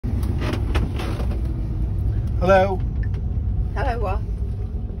Hello. Hello, what?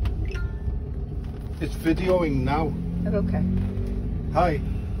 It's videoing now. Oh, okay. Hi,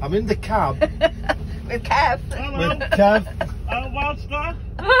 I'm in the cab. With Kev. Hello. With Kev. What's that?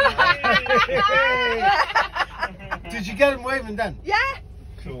 Did you get him waving then? Yeah.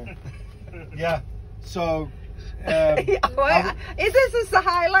 Cool. Yeah. So, Is this the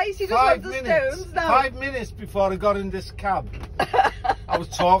highlights? You just love the stones now. 5 minutes before I got in this cab, I was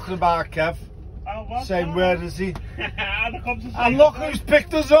talking about Kev. Saying, where is he? And look who's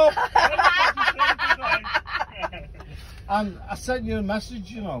picked us up. And I sent you a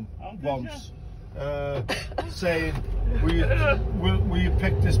message, you know, once, saying, will you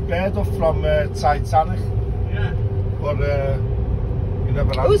pick this bird up from Titanic? Yeah. But you never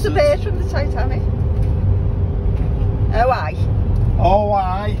answered. Who's the bird from the Titanic? Oh, I. Oh,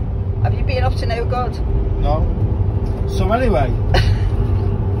 I. Have you been up to no good? No. So anyway,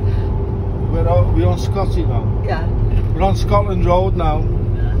 we're on Scotty now. Yeah. We're on Scotland Road now.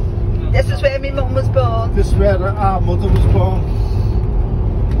 This is where my mum was born. This is where our mother was born.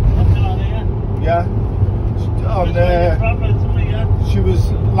 Yeah. On she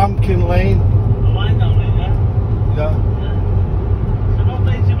was Lambkin Lane. Oh, I know it, yeah. Yeah. So what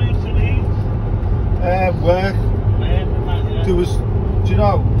made you move to Leeds? Work. There was, do you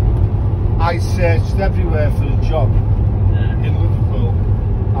know, I searched everywhere for a job in Liverpool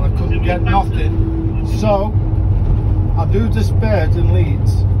and I couldn't get nothing. So I knew this bird in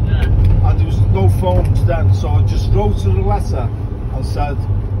Leeds and there was no phones then, so I just wrote her a letter and said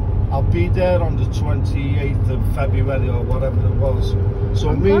I'll be there on the 28th of February or whatever it was.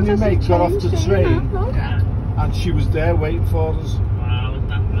 So me and my mate got off the train and she was there waiting for us. Wow, isn't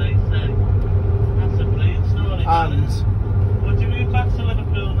that great? That's a brilliant story. And would you move back to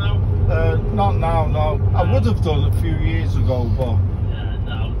Liverpool now? not now, no. I would have done a few years ago, but yeah,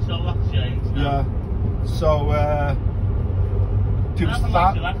 no, it's all that changed now. yeah. So You haven't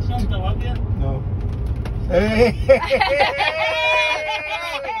lost your accent though, have you? No.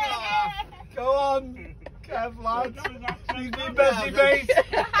 Go on, Kev, lad. He's been busy, mate.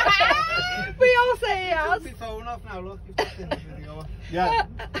 We all say he has. Put my phone off now, look. Yeah.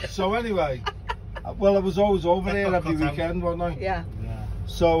 So anyway, well, I was always over there every weekend, wasn't I? Yeah.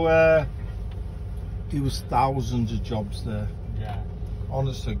 So there was thousands of jobs there. Yeah.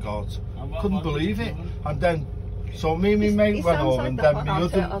 Honest to God, And what couldn't was believe he it. doing? And then, so me and my mate went over, and then my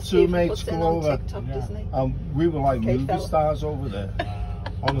other two mates come over, and we were like movie stars over there.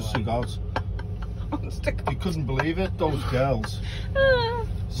 Honest to God. You couldn't believe it, those girls.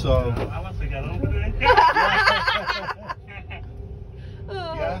 So I want to get over there.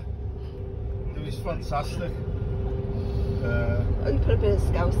 yeah, it was fantastic. Oh, you put a bit of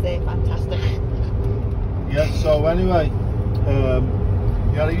scouse there, fantastic. Yeah, so anyway,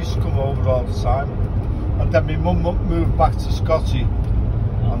 yeah, I used to come over all the time. And then my mum moved back to Scotty.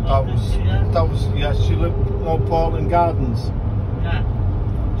 And that was, yeah, she lived on Portland Gardens. Yeah.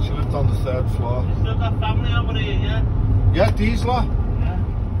 She lived on the 3rd floor. You still got family over here, yeah? Yeah, these lot. Yeah.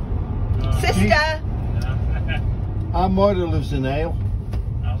 Sister! Yeah. Our Moira lives in Ale.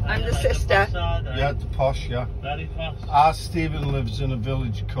 I'm the sister. Yeah, the posh, yeah. Very posh. Our Stephen lives in a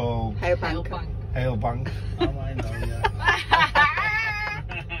village called Halebank. Halebank. Oh, I know, yeah.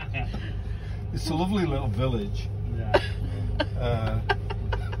 It's a lovely little village. Yeah.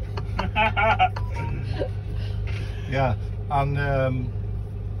 Yeah, and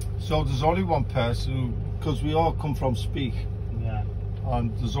so there's only one person who, because we all come from Speak, Yeah.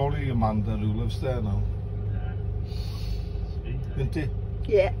 and there's only Amanda who lives there now. Yeah. Speak. Isn't it?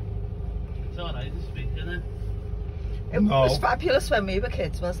 Yeah. It's alright to speak, isn't it? It was fabulous when we were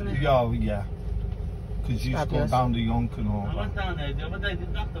kids, wasn't it? Yeah, yeah. Because you used to go down to Yonk and all I that. went down there the other day, they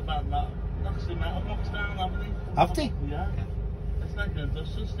knocked the metal box down, haven't they? Have they? Yeah. It's like an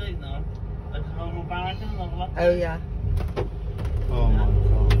industrial state now. Like a normal barrack and all that. Oh, yeah. Oh my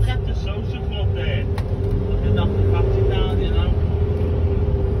They God. kept the social club there. But they knocked the factory down, you know.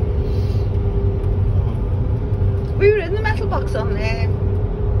 We were in the metal box on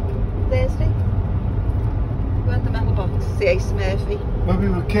Thursday. We went to the metal box, the Ace Murphy. When we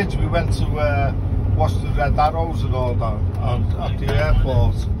were kids, we went to watch the Red Arrows and all that at the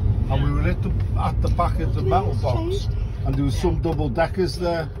airport. And we were at the back of the metal box. And there was some double deckers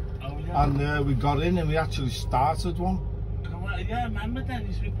there. Oh, yeah. And we got in and we actually started one. Yeah, I remember that.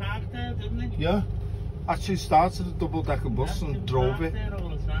 Used to be parked there, didn't he? Yeah. Actually started a double decker bus and drove it. There all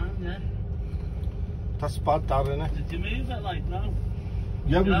the time, yeah. That's bad, that, isn't it? Did you move it like no?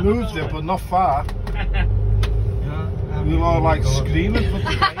 Yeah, we moved it, but not far. We were all like screaming for the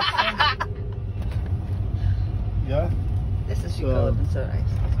brakes. Yeah. This is recording, it's alright.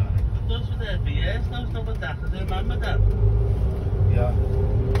 Those were there for years, no stuff like that. I do remember that. Yeah.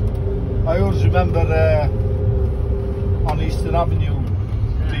 I always remember on Eastern Avenue,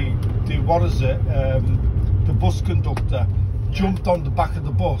 the what is it? The bus conductor jumped on the back of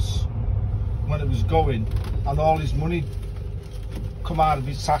the bus when it was going, and all his money come out of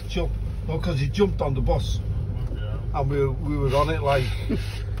his satchel. No, because he jumped on the bus, and we were on it like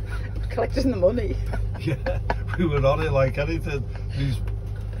collecting the money. yeah, we were on it like anything. He's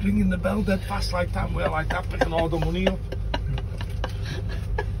ringing the bell dead fast like that. We're like that, picking all the money up.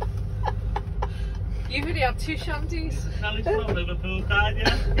 You've already had 2 shanties. Sally's from Liverpool, can't you?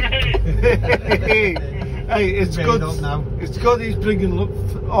 Hey, it's good. Now. It's good. He's bringing,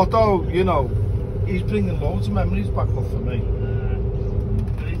 although you know, he's bringing loads of memories back up for me.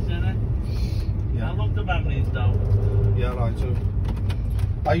 Yeah. I love the memories though. Yeah, I do.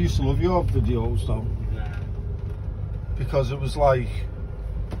 I used to love your videos though. Yeah. Because it was like,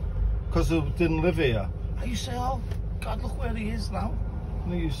 because I didn't live here. I used to say, oh God, look where he is now.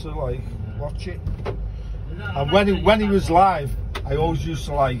 And I used to like watch it. And when he was live, I always used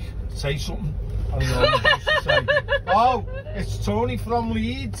to like say something. And I always used to say, oh, it's Tony from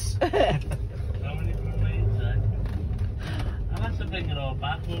Leeds. Tony from Leeds, eh? I'll have to bring it all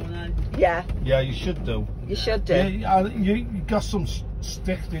back, won't I? Yeah. Yeah, you should do. You should do. Yeah, you got some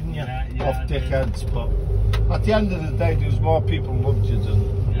stick, didn't you? Yeah, off dickheads, but at the end of the day, there was more people who loved you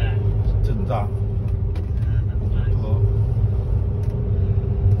than that.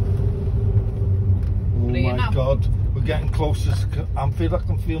 Oh my God, we're getting closer to Anfield. I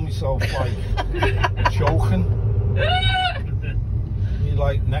can feel myself like choking. Your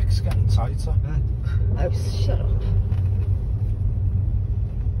like neck's getting tighter. Oh, shut up.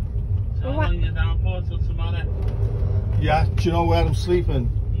 So how long are you down for till tomorrow? Yeah, do you know where I'm sleeping?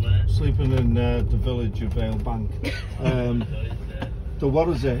 Where? Sleeping in the village of Vale Bank. The what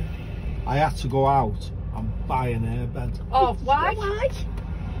is it? I had to go out and buy an airbed. Oh, why? Why?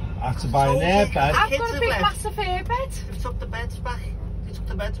 I had to buy an airbed. I've got a big massive airbed. They took the beds back. They took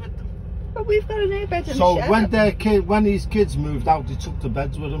the beds with them. But we've got an airbed in So the shed. when these kids moved out, they took the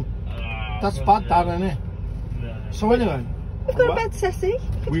beds with them. That's bad, that, isn't it? Yeah. So anyway, We've got a bed, Ceci.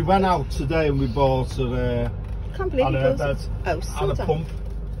 we went out today and we bought Can't believe an you airbed Oh, so and a pump.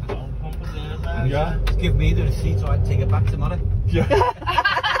 Yeah. Yeah. Give me the receipt so I can take it back tomorrow. Yeah.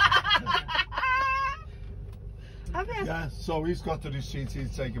 Have you? Yeah. So he's got the receipt.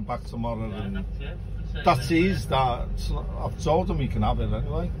 He's taking back tomorrow. And That's his. I've told him he can have it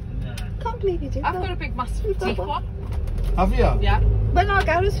anyway. Can't believe you do I've that. got a big massive We've got deep one. one. Have you? Yeah. When our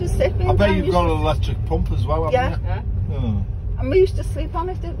garage was sick, me I and bet Dan you've used got to- an electric pump as well, haven't Yeah. you? Oh. And we used to sleep on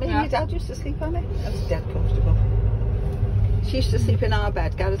it, didn't we? Yeah. My dad used to sleep on it. It was dead comfortable. She used to sleep in our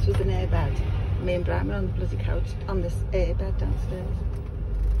bed. Gareth was in her bed. Me and Brian were on the bloody couch on this air bed downstairs.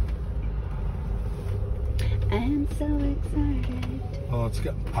 I'm so excited. Oh, it's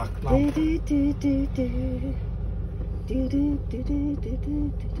getting packed now. Do, do, do, do, do. Do, do, do, do, do,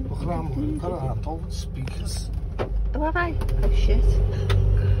 do, do. Look around, look around, all the speakers. Oh, have I? Oh, shit.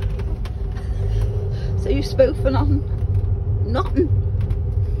 So you spoke for nothing? Nothing.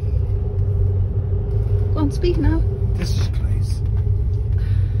 Go on, speak now. This is crazy.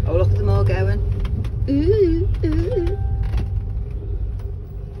 Oh, look at them all going. Ooh, ooh. Do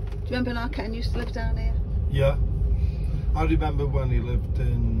you remember when our Ken used to live down here? Yeah. I remember when he lived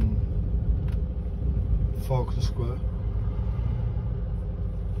in Faulkner Square.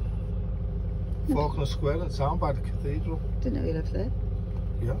 Faulkner Square in town by the cathedral. Didn't know he lived there.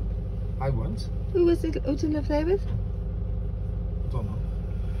 Yeah. I went. Who did he live there with? Don't know.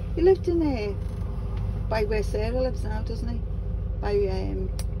 He lived in there by where Sarah lives now, doesn't he? By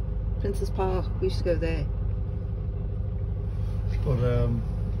Princess Park. We used to go there. But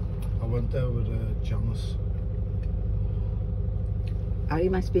I went there with Janice. Harry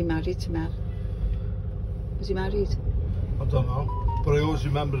must be married to Mel. Was he married? I don't know. But I always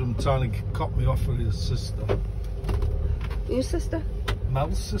remember him trying to cut me off with his sister. Whose sister?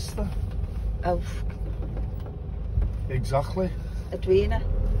 Mel's sister. Oh, Exactly. Edwina.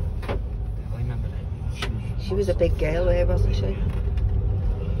 I remember that. She was a big girl there, wasn't she?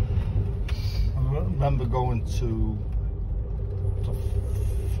 I remember going to the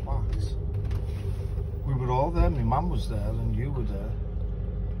flats. We were all there. My mum was there and you were there.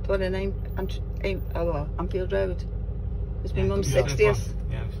 What her name? Anfield Road. It was my mum's Yeah, 60th.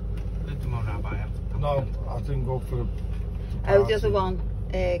 Yeah, lived them all around by it. No, I didn't go for the Oh, the other one.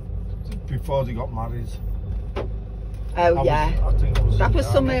 before they got married. Oh, yeah. I think it was That in was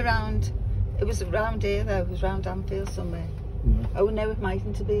the somewhere army. around. It was around here though. It was around Anfield somewhere. Yeah. Oh no, it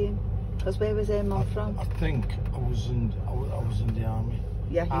mightn't have been. Because where was her mum from? I think I was in the army.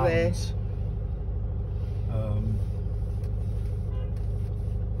 Yeah, you and,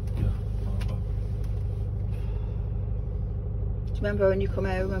 yeah, whatever. Do you remember when you come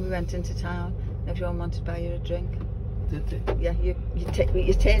out when we went into town? Everyone wanted to buy you a drink. Did they? Yeah, you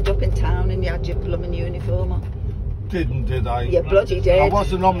turned up in town and you had your blooming uniform on. Did I? You bloody did. I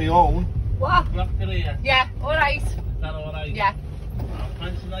wasn't on my own. What? Look at here. Yeah, alright. Is that alright? Yeah. Oh,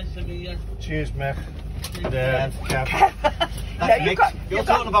 thanks, nice to meet you. Cheers, Mick. There, Kev. That's you Mick. got- You're you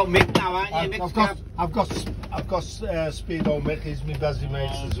talking about Mick now, aren't you? Mick's I've got Speedo Mick. He's my busy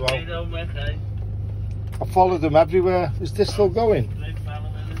mates as well. Hey, don't make, eh? I followed him everywhere. Is this still going? Great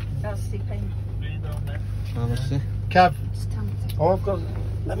fella, isn't it? That's sleeping. Hey, don't make. Honestly. Kev. It's tempting. Oh, I've got.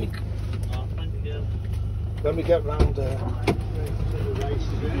 Let me Oh, thank you. get round there.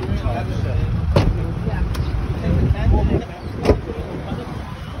 Yeah.